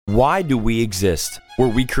Why do we exist? Were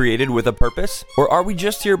we created with a purpose, or are we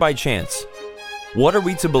just here by chance? What are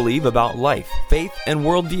we to believe about life, faith, and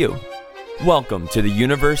worldview? Welcome to the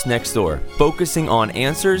Universe Next Door, focusing on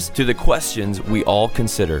answers to the questions we all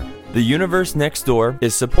consider. The Universe Next Door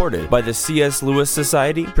is supported by the C.S. Lewis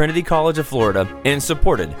Society, Trinity College of Florida, and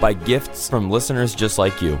supported by gifts from listeners just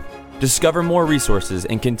like you. Discover more resources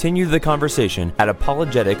and continue the conversation at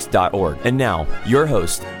apologetics.org. And now, your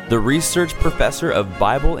host, the research professor of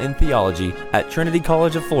Bible and theology at Trinity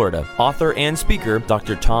College of Florida, author and speaker,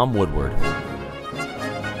 Dr. Tom Woodward.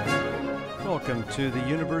 Welcome to the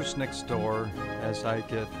Universe Next Door. As I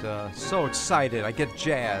get so excited, I get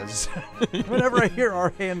jazz whenever I hear our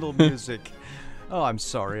Handel music. Oh, I'm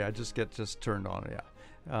sorry, I just get turned on. Yeah.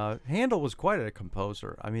 Handel was quite a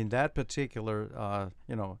composer. I mean, that particular,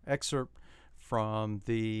 excerpt from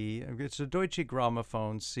it's a Deutsche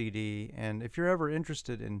Grammophon CD, and if you're ever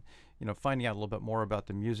interested in, finding out a little bit more about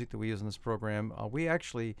the music that we use in this program, we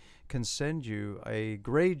actually can send you a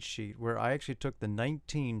grade sheet where I actually took the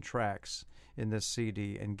 19 tracks in this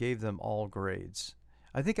CD and gave them all grades.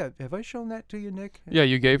 I think have I shown that to you, Nick? Yeah,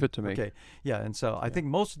 you gave it to me. Okay, yeah, and so I think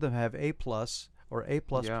most of them have A+ or A++.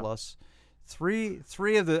 Yeah.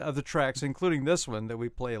 Three of the tracks, including this one that we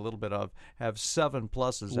play a little bit of, have 7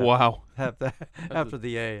 pluses. Wow! Have that after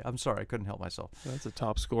the A. I'm sorry, I couldn't help myself. That's a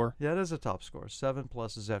top score. Yeah, it is a top score. 7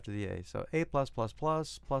 pluses after the A. So A+++++++++.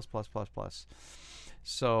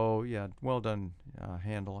 So yeah, well done,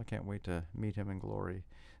 Handel. I can't wait to meet him in glory.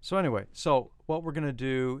 So anyway, what we're going to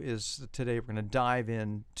do is today we're going to dive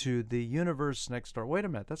into the Universe Next Door. Wait a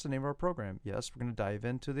minute, that's the name of our program. Yes, we're going to dive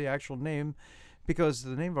into the actual name, because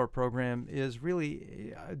the name of our program is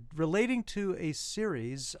really relating to a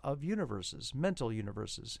series of universes, mental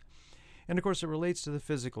universes. And of course it relates to the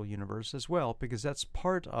physical universe as well, because that's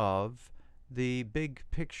part of the big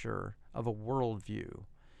picture of a worldview.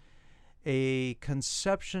 A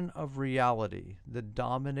conception of reality that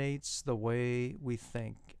dominates the way we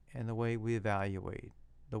think and the way we evaluate,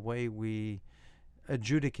 the way we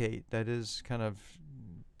adjudicate, that is, kind of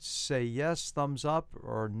say yes, thumbs up,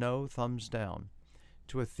 or no, thumbs down,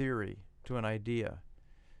 to a theory, to an idea,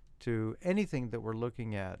 to anything that we're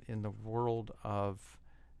looking at in the world of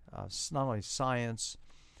not only science,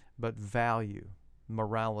 but value,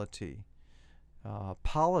 morality,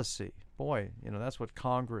 policy. Boy, that's what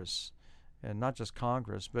Congress, and not just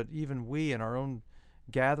Congress, but even we in our own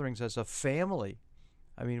gatherings as a family.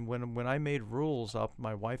 I mean, when I made rules up,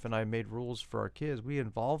 my wife and I made rules for our kids, we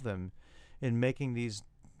involved them in making these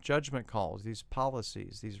judgment calls, these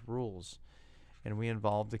policies, these rules, and we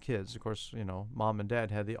involved the kids. Of course, mom and dad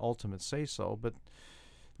had the ultimate say-so, but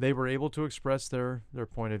they were able to express their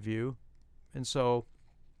point of view. And so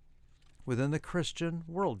within the Christian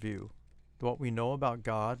worldview, what we know about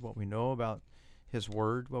God, what we know about His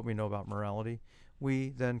Word, what we know about morality, we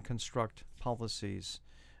then construct policies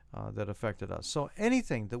that affected us. So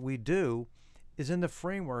anything that we do is in the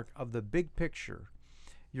framework of the big picture,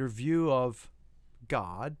 your view of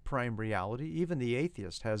God, prime reality. Even the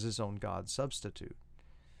atheist has his own God substitute.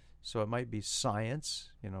 So it might be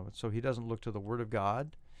science, so he doesn't look to the Word of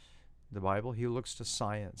God, the Bible, he looks to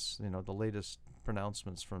science, the latest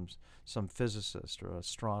pronouncements from some physicist or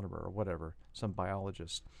astronomer or whatever, some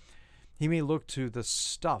biologist. He may look to the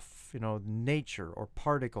stuff, nature or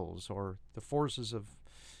particles or the forces of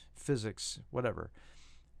physics, whatever.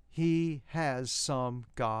 He has some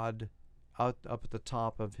God up at the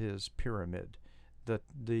top of his pyramid,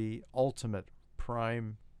 the ultimate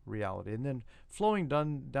prime reality. And then flowing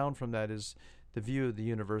down from that is the view of the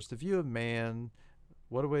universe, the view of man.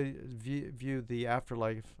 What do we view the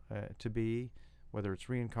afterlife to be, whether it's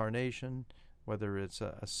reincarnation, whether it's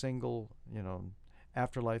a single,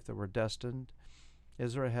 afterlife that we're destined?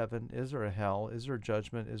 Is there a heaven? Is there a hell? Is there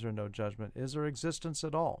judgment? Is there no judgment? Is there existence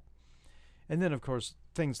at all? And then, of course,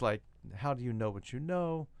 things like, how do you know what you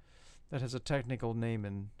know? That has a technical name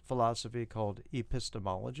in philosophy called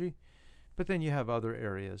epistemology. But then you have other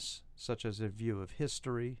areas, such as a view of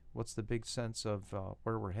history. What's the big sense of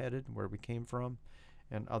where we're headed, where we came from,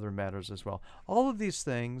 and other matters as well. All of these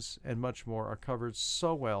things and much more are covered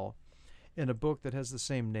so well in a book that has the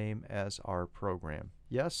same name as our program.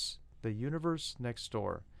 Yes, The Universe Next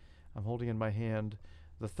Door. I'm holding in my hand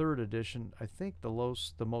the 3rd edition. I think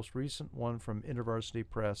the most recent one from InterVarsity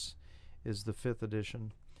Press is the 5th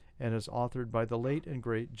edition, and is authored by the late and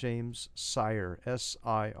great James Sire,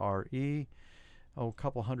 S-I-R-E. A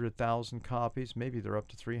couple 100,000 copies, maybe they're up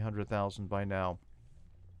to 300,000 by now,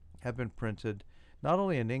 have been printed, not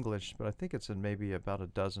only in English, but I think it's in maybe about a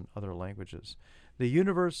dozen other languages. The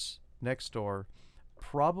Universe Next Door,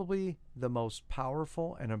 probably the most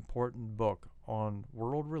powerful and important book on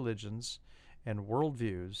world religions and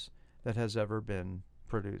worldviews that has ever been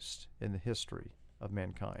produced in the history of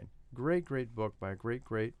mankind. Great, great book by a great,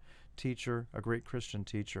 great teacher, a great Christian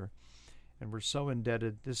teacher. And we're so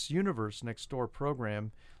indebted. This Universe Next Door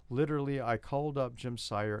program, literally, I called up Jim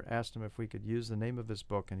Sire, asked him if we could use the name of his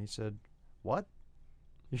book, and he said, "What?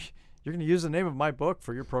 You're going to use the name of my book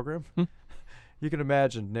for your program?" You can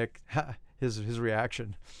imagine, Nick, his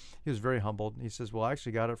reaction. He was very humbled. He says, "Well, I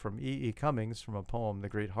actually got it from E.E. Cummings, from a poem, the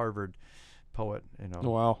great Harvard poet."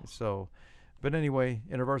 Wow. So, but anyway,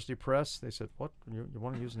 InterVarsity Press, they said, "What? You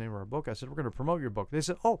want to use the name of our book?" I said, "We're going to promote your book." They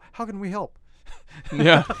said, "Oh, how can we help?"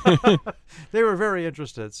 Yeah. They were very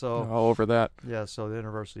interested. So all over that. yeah, so the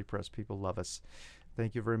InterVarsity Press people love us.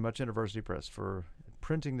 Thank you very much, InterVarsity Press, for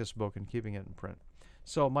printing this book and keeping it in print.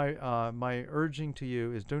 So my urging to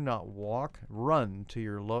you is, do not walk, run to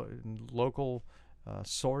your local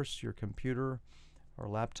source, your computer or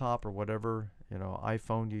laptop or whatever,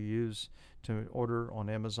 iPhone you use to order on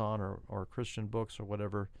Amazon or Christian books or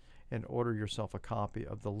whatever, and order yourself a copy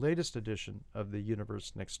of the latest edition of the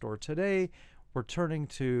Universe Next Door. Today, we're turning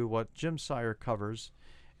to what Jim Sire covers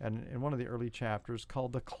and in one of the early chapters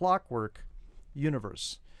called the Clockwork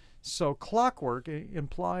Universe. So clockwork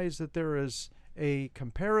implies that there is a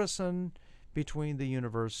comparison between the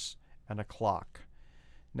universe and a clock.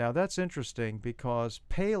 Now that's interesting because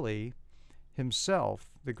Paley himself,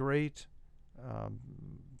 the great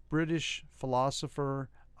British philosopher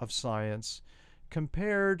of science,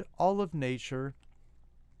 compared all of nature,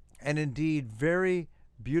 and indeed very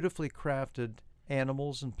beautifully crafted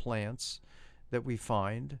animals and plants that we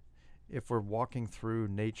find. If we're walking through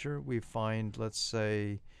nature, we find, let's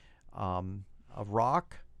say, a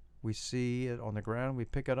rock. We see it on the ground. We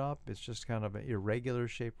pick it up. It's just kind of an irregular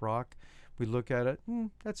shaped rock. We look at it.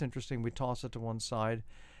 That's interesting. We toss it to one side.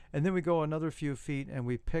 And then we go another few feet and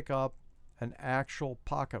we pick up an actual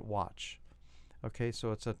pocket watch. Okay,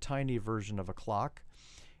 so it's a tiny version of a clock.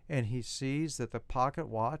 And he sees that the pocket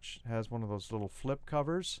watch has one of those little flip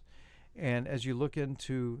covers. And as you look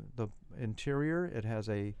into the interior, it has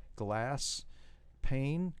a glass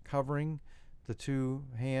pane covering the two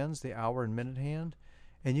hands, the hour and minute hand.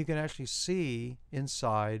 And you can actually see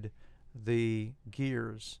inside the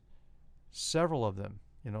gears, several of them,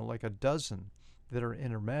 like a dozen that are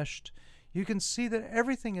intermeshed. You can see that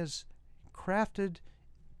everything is crafted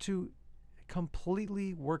to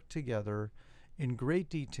completely work together in great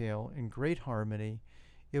detail, in great harmony.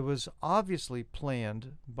 It was obviously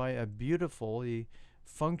planned by a beautifully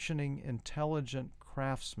functioning, intelligent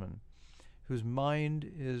craftsman whose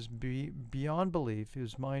mind is beyond belief,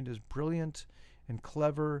 whose mind is brilliant and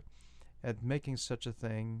clever at making such a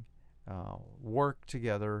thing work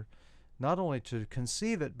together, not only to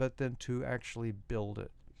conceive it, but then to actually build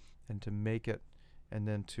it and to make it, and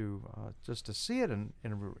then to just to see it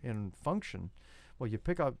in function. Well, you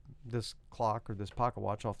pick up this clock or this pocket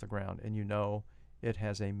watch off the ground, and it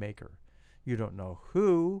has a maker. You don't know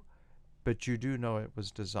who, but you do know it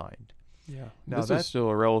was designed. Yeah. Now this is still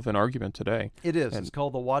a relevant argument today. It is. It's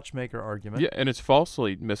called the watchmaker argument. Yeah, and it's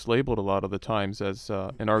falsely mislabeled a lot of the times as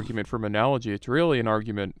an argument from analogy. It's really an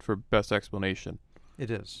argument for best explanation.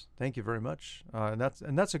 It is. Thank you very much. And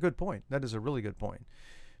that's a good point. That is a really good point,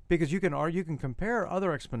 because you can compare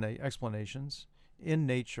other explanations in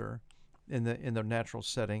nature, in the natural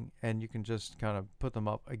setting, and you can just kind of put them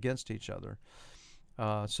up against each other.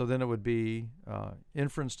 So then it would be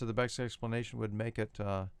inference to the best explanation would make it,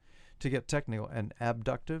 to get technical, an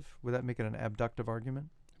abductive. Would that make it an abductive argument?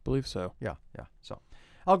 I believe so. Yeah. So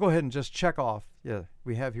I'll go ahead and just check off. Yeah,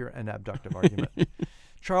 we have here an abductive argument.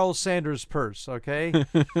 Charles Sanders Peirce, okay?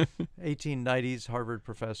 1890s Harvard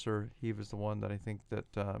professor. He was the one that I think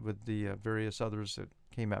that with the various others that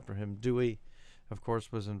came after him. Dewey, of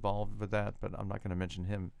course, was involved with that, but I'm not going to mention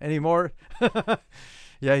him anymore.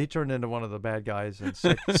 Yeah, he turned into one of the bad guys in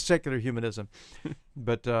secular humanism.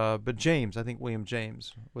 But James, I think William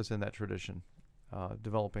James was in that tradition,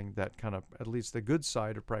 developing that kind of, at least the good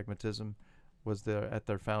side of pragmatism was there. At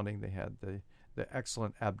their founding, they had the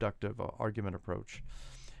excellent abductive argument approach.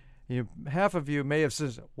 Half of you may have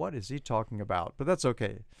said, what is he talking about? But that's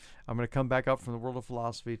okay. I'm going to come back up from the world of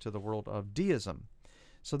philosophy to the world of deism.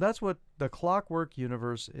 So that's what the Clockwork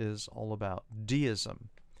Universe is all about, deism.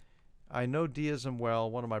 I know deism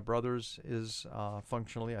well. One of my brothers is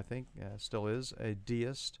functionally, I think, still is, a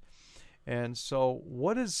deist. And so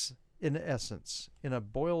what is, in essence, in a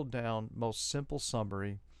boiled down, most simple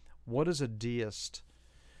summary, what is a deist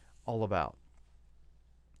all about?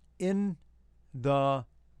 In the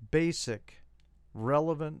basic,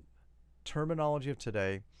 relevant terminology of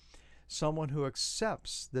today, someone who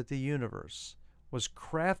accepts that the universe was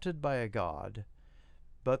crafted by a God,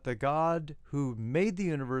 but the God who made the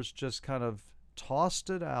universe just kind of tossed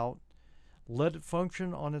it out, let it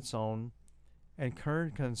function on its own, and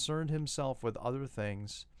concerned himself with other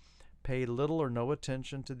things, paid little or no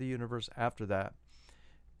attention to the universe after that,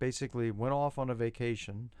 basically went off on a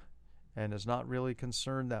vacation and is not really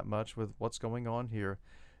concerned that much with what's going on here.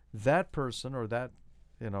 That person, or that,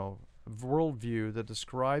 worldview that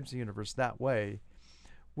describes the universe that way,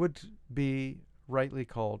 would be rightly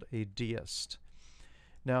called a deist.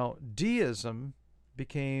 Now, deism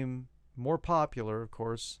became more popular, of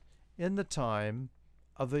course, in the time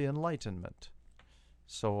of the Enlightenment.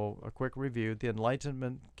 So, a quick review. The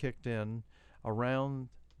Enlightenment kicked in around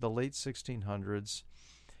the late 1600s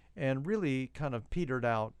and really kind of petered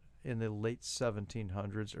out in the late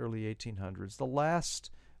 1700s, early 1800s. The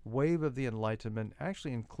last wave of the Enlightenment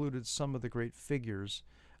actually included some of the great figures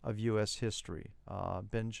of U.S. history.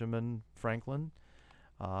 Benjamin Franklin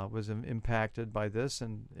was impacted by this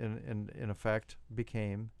and in effect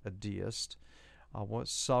became a deist.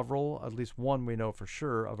 Several, at least one we know for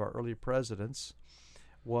sure, of our early presidents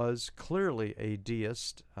was clearly a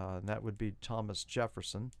deist, and that would be Thomas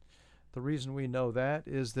Jefferson. The reason we know that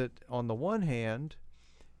is that on the one hand,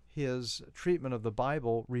 his treatment of the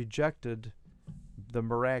Bible rejected the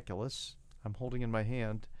miraculous. I'm holding in my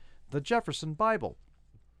hand the Jefferson Bible,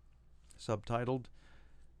 subtitled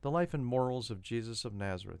The Life and Morals of Jesus of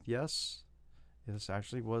Nazareth. Yes, this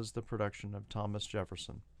actually was the production of Thomas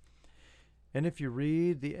Jefferson. And if you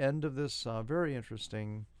read the end of this very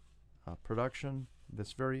interesting production,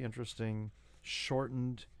 this very interesting,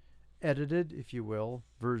 shortened, edited, if you will,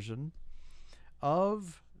 version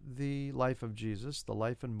of the life of Jesus, the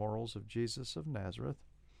life and morals of Jesus of Nazareth,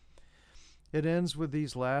 it ends with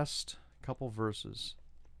these last couple verses.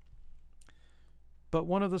 But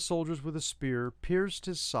one of the soldiers with a spear pierced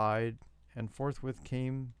his side, and forthwith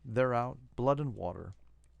came there out blood and water.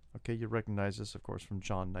 Okay, you recognize this, of course, from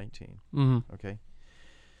John 19. Mm-hmm. Okay.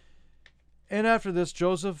 And after this,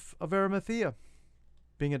 Joseph of Arimathea,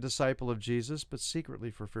 being a disciple of Jesus, but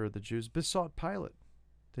secretly for fear of the Jews, besought Pilate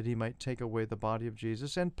that he might take away the body of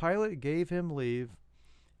Jesus. And Pilate gave him leave.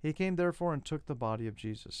 He came therefore and took the body of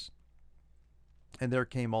Jesus. And there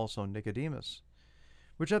came also Nicodemus,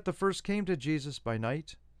 which at the first came to Jesus by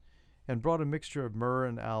night, and brought a mixture of myrrh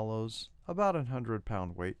and aloes, about 100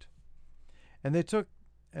 pound weight. And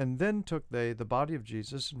then took they the body of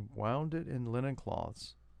Jesus, and wound it in linen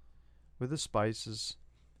cloths, with the spices,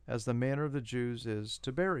 as the manner of the Jews is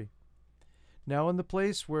to bury. Now in the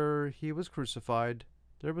place where he was crucified,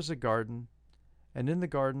 there was a garden, and in the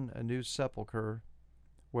garden a new sepulchre,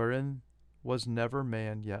 wherein was never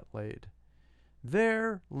man yet laid.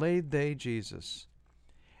 There laid they Jesus,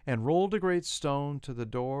 and rolled a great stone to the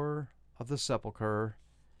door of the sepulchre,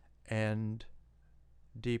 and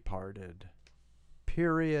departed.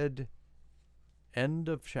 Period. End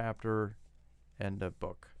of chapter. End of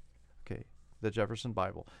book. Okay, the Jefferson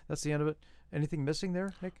Bible. That's the end of it. Anything missing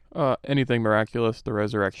there, Nick? Anything miraculous, the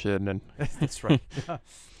resurrection, and That's right. Yeah.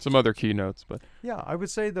 some other keynotes. But Yeah, I would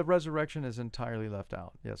say the resurrection is entirely left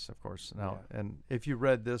out. Yes, of course. Now, and if you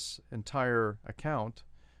read this entire account,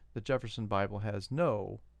 the Jefferson Bible has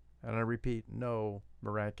no, and I repeat, no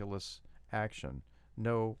miraculous action,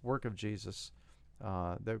 no work of Jesus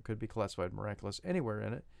that could be classified miraculous anywhere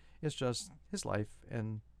in it. It's just his life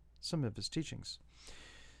and some of his teachings.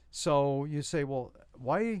 So you say, well,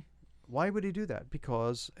 why would he do that?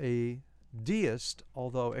 Because a deist,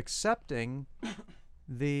 although accepting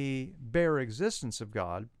the bare existence of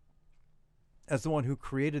God as the one who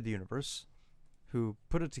created the universe, who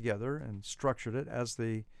put it together and structured it as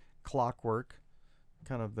the clockwork,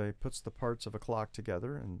 puts the parts of a clock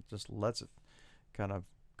together and just lets it kind of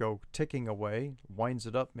go ticking away, winds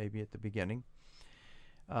it up maybe at the beginning.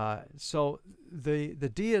 So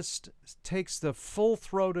the deist takes the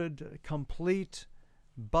full-throated, complete,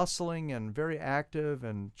 bustling, and very active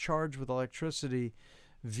and charged with electricity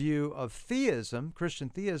view of theism, Christian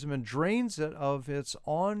theism, and drains it of its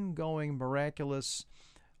ongoing miraculous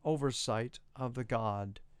oversight of the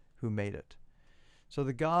God who made it. So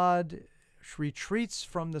the God retreats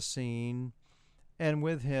from the scene, and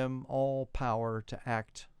with him all power to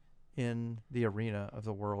act in the arena of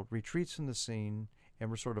the world retreats from the scene, and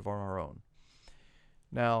we're sort of on our own.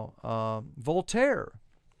 Now, Voltaire,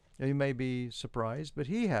 you may be surprised, but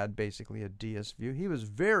he had basically a deist view. He was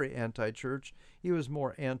very anti-church. He was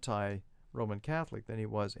more anti-Roman Catholic than he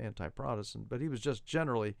was anti-Protestant, but he was just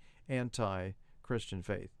generally anti-Christian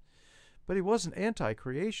faith. But he wasn't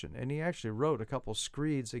anti-creation, and he actually wrote a couple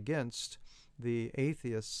screeds against the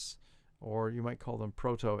atheists, or you might call them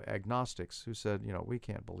proto-agnostics, who said, we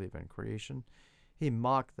can't believe in creation. He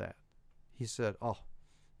mocked that. He said, "Oh,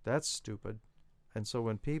 that's stupid." And so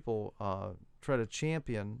when people try to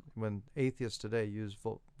champion, when atheists today use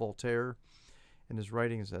Voltaire in his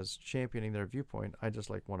writings as championing their viewpoint, I just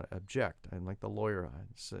want to object. I'm like the lawyer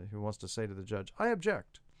who wants to say to the judge, "I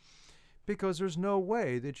object," because there's no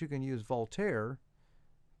way that you can use Voltaire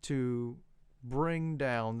to bring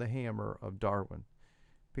down the hammer of Darwin.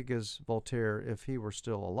 Because Voltaire, if he were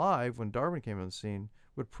still alive when Darwin came on the scene,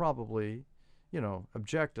 would probably,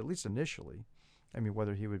 object, at least initially. I mean,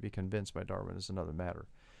 whether he would be convinced by Darwin is another matter.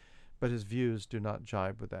 But his views do not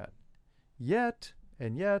jibe with that. Yet,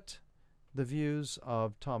 the views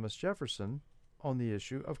of Thomas Jefferson on the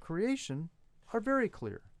issue of creation are very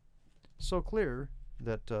clear. So clear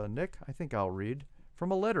that, Nick, I think I'll read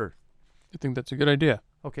from a letter. I think that's a good idea.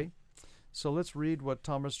 Okay. So let's read what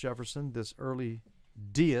Thomas Jefferson, this early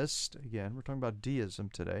deist, again, we're talking about deism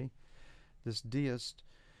today, this deist,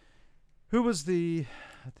 who was I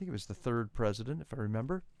think he was the third president, if I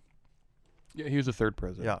remember. Yeah, he was the third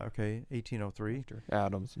president. Yeah, okay, 1803. After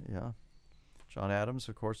Adams. Yeah, John Adams,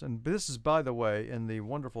 of course. And this is, by the way, in the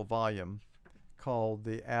wonderful volume called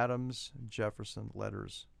The Adams-Jefferson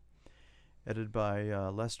Letters, edited by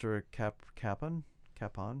Lester Capon,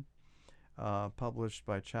 published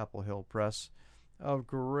by Chapel Hill Press. A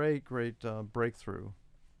great breakthrough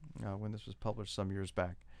when this was published some years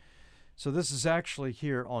back. So this is actually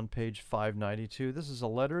here on page 592. This is a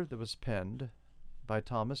letter that was penned by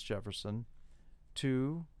Thomas Jefferson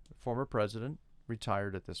to the former president,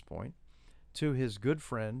 retired at this point, to his good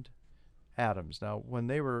friend Adams. Now, when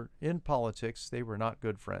they were in politics, they were not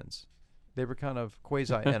good friends. They were kind of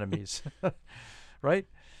quasi-enemies, right?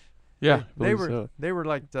 Yeah, they were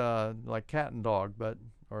like cat and dog,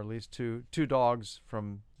 or at least two dogs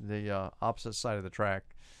from the opposite side of the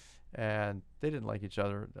track, and they didn't like each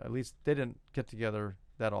other. At least they didn't get together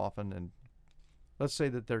that often, and let's say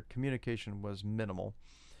that their communication was minimal.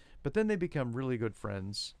 But then they become really good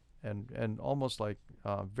friends, and almost like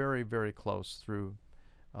very, very close through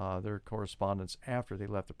their correspondence after they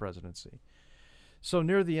left the presidency. So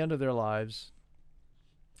near the end of their lives,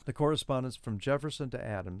 the correspondence from Jefferson to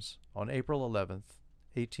Adams on April 11th,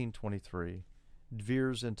 1823,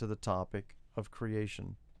 veers into the topic of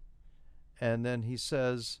creation. And then he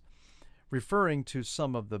says, referring to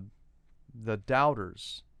some of the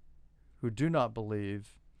doubters who do not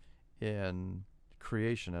believe in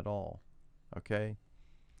creation at all, okay?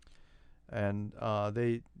 And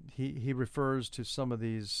he refers to some of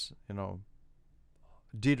these,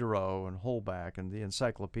 Diderot and Holbach and the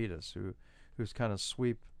encyclopedists who's kind of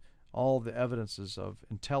sweep all the evidences of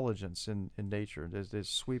intelligence in nature. They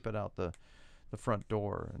sweep it out the front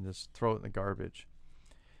door and just throw it in the garbage.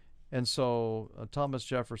 And so Thomas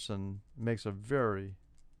Jefferson makes a very,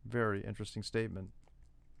 very interesting statement.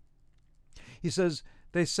 He says,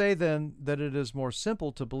 "They say then that it is more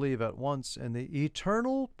simple to believe at once in the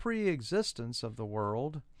eternal pre-existence of the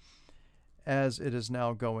world as it is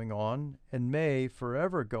now going on and may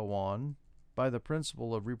forever go on by the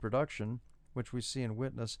principle of reproduction, which we see and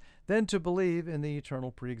witness, than to believe in the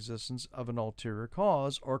eternal pre-existence of an ulterior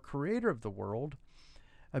cause or creator of the world,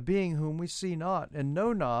 a being whom we see not and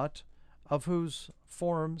know not, of whose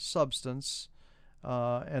form, substance,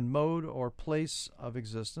 and mode or place of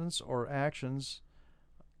existence or actions,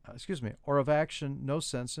 or of action no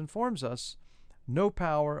sense informs us, no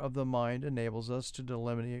power of the mind enables us to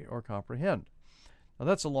delineate or comprehend." Now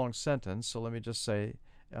that's a long sentence, so let me just say,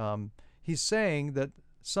 he's saying that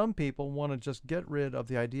some people want to just get rid of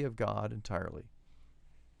the idea of God entirely.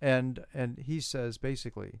 And he says,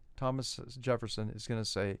 basically, Thomas Jefferson is going to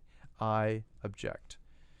say, I object.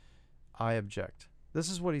 I object. This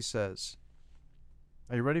is what he says.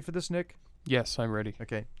 Are you ready for this, Nick? Yes, I'm ready.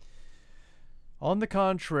 Okay. "On the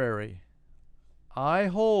contrary, I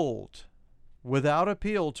hold, without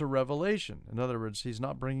appeal to revelation," in other words, he's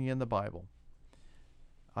not bringing in the Bible,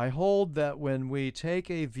 "I hold that when we take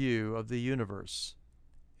a view of the universe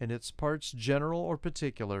in its parts general or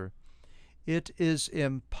particular, it is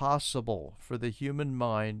impossible for the human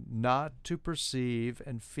mind not to perceive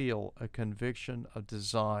and feel a conviction of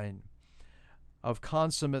design, of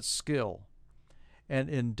consummate skill, and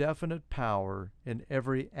indefinite power in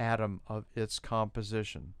every atom of its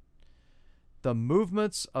composition. The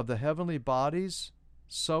movements of the heavenly bodies,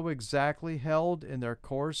 so exactly held in their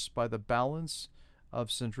course by the balance of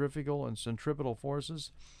centrifugal and centripetal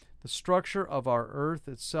forces, the structure of our earth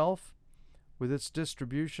itself, with its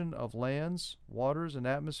distribution of lands, waters, and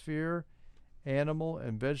atmosphere, animal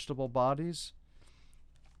and vegetable bodies,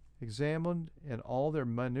 examined in all their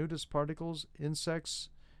minutest particles, insects,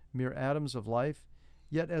 mere atoms of life,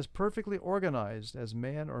 yet as perfectly organized as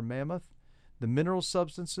man or mammoth, the mineral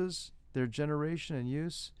substances, their generation and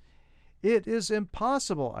use. It is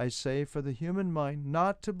impossible, I say, for the human mind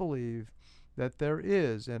not to believe that there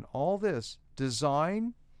is in all this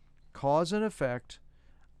design, cause and effect,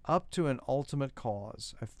 up to an ultimate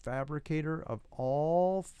cause, a fabricator of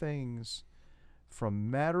all things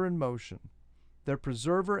from matter and motion, their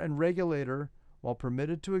preserver and regulator while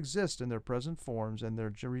permitted to exist in their present forms, and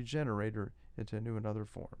their regenerator into new and other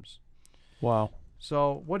forms. Wow.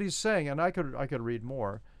 So what he's saying, and I could read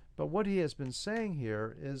more, but what he has been saying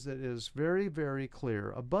here is that it is very, very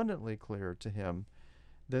clear, abundantly clear to him,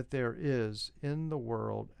 that there is in the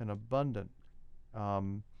world an abundant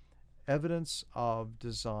evidence of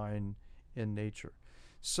design in nature.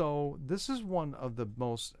 So this is one of the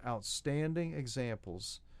most outstanding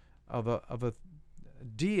examples of a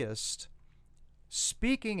deist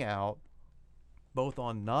speaking out both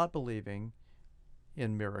on not believing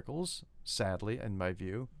in miracles, sadly, in my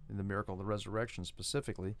view, in the miracle of the resurrection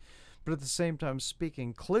specifically, but at the same time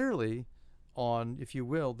speaking clearly on, if you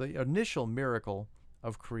will, the initial miracle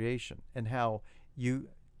of creation and how you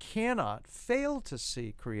cannot fail to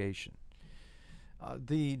see creation.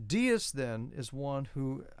 The deist then is one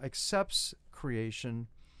who accepts creation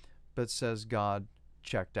but says God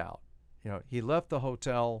checked out. He left the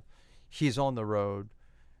hotel, he's on the road,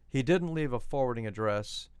 he didn't leave a forwarding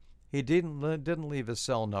address, he didn't leave a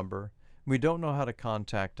cell number, we don't know how to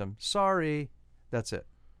contact him. Sorry, that's it.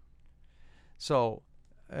 So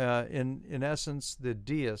in essence, the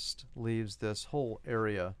deist leaves this whole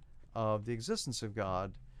area of the existence of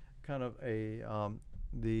God kind of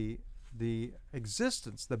the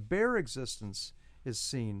existence, the bare existence is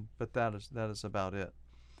seen, but that is about it.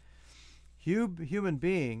 Human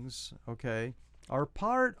beings, okay, are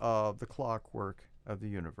part of the clockwork of the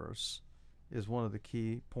universe, is one of the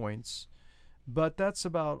key points, but that's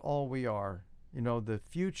about all we are. The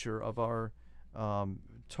future of our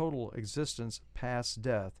total existence past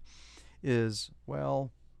death is,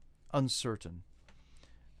 well, uncertain.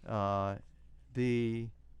 The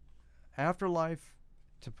afterlife,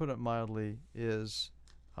 to put it mildly, is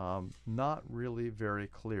not really very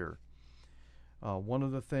clear. One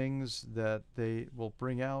of the things that they will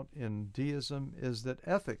bring out in deism is that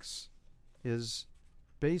ethics is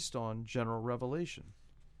based on general revelation.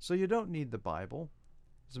 So you don't need the Bible.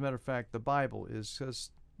 As a matter of fact, the Bible is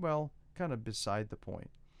just, well, kind of beside the point.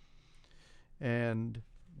 And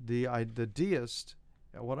the deist,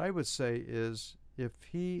 what I would say is, if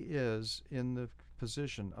he is in the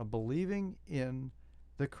position of believing in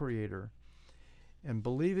the Creator and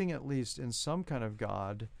believing at least in some kind of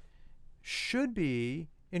God, should be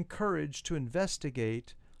encouraged to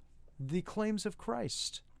investigate the claims of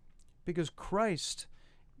Christ. Because Christ,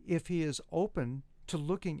 if he is open to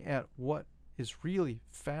looking at what is really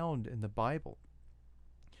found in the Bible,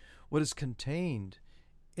 what is contained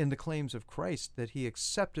in the claims of Christ, that he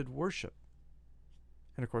accepted worship.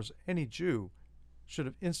 And of course, any Jew should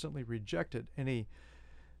have instantly rejected any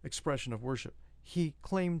expression of worship. He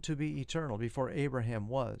claimed to be eternal before Abraham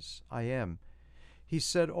was. I am. He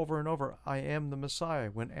said over and over, I am the Messiah,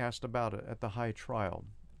 when asked about it at the high trial,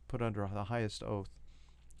 put under the highest oath,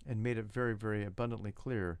 and made it very, very abundantly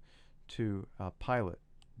clear to Pilate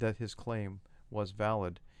that his claim was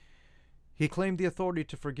valid. He claimed the authority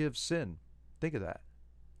to forgive sin. Think of that.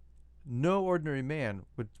 No ordinary man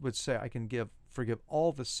would say, I can forgive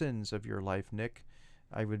all the sins of your life, Nick.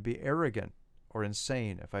 I would be arrogant or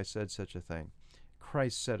insane if I said such a thing.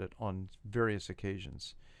 Christ said it on various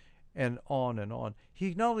occasions. And on and on.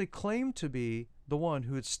 He not only claimed to be the one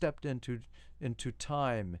who had stepped into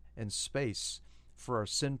time and space for our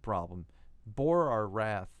sin problem, bore our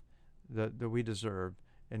wrath that we deserved,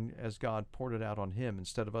 and as God poured it out on him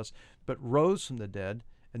instead of us, but rose from the dead,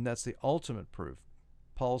 and that's the ultimate proof.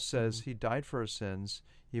 Paul says he died for our sins,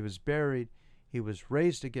 he was buried, he was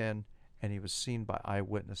raised again, and he was seen by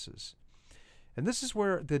eyewitnesses. And this is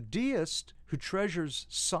where the deist, who treasures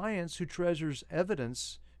science, who treasures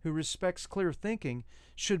evidence, who respects clear thinking,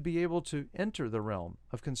 should be able to enter the realm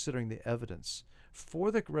of considering the evidence for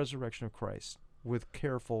the resurrection of Christ with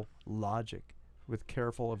careful logic, with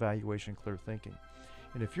careful evaluation, clear thinking.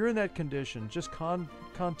 And if you're in that condition, just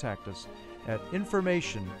contact us at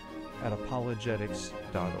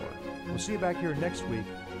information@apologetics.org. We'll see you back here next week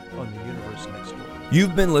on the Universe Next Door.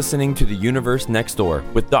 You've been listening to The Universe Next Door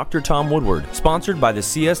with Dr. Tom Woodward, sponsored by the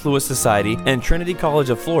C.S. Lewis Society and Trinity College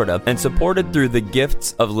of Florida, and supported through the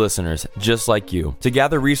gifts of listeners just like you. To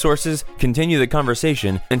gather resources, continue the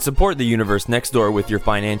conversation, and support The Universe Next Door with your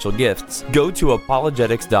financial gifts, go to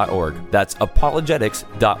apologetics.org. That's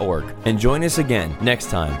apologetics.org. And join us again next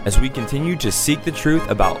time as we continue to seek the truth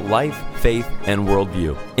about life, faith, and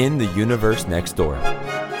worldview in The Universe Next Door.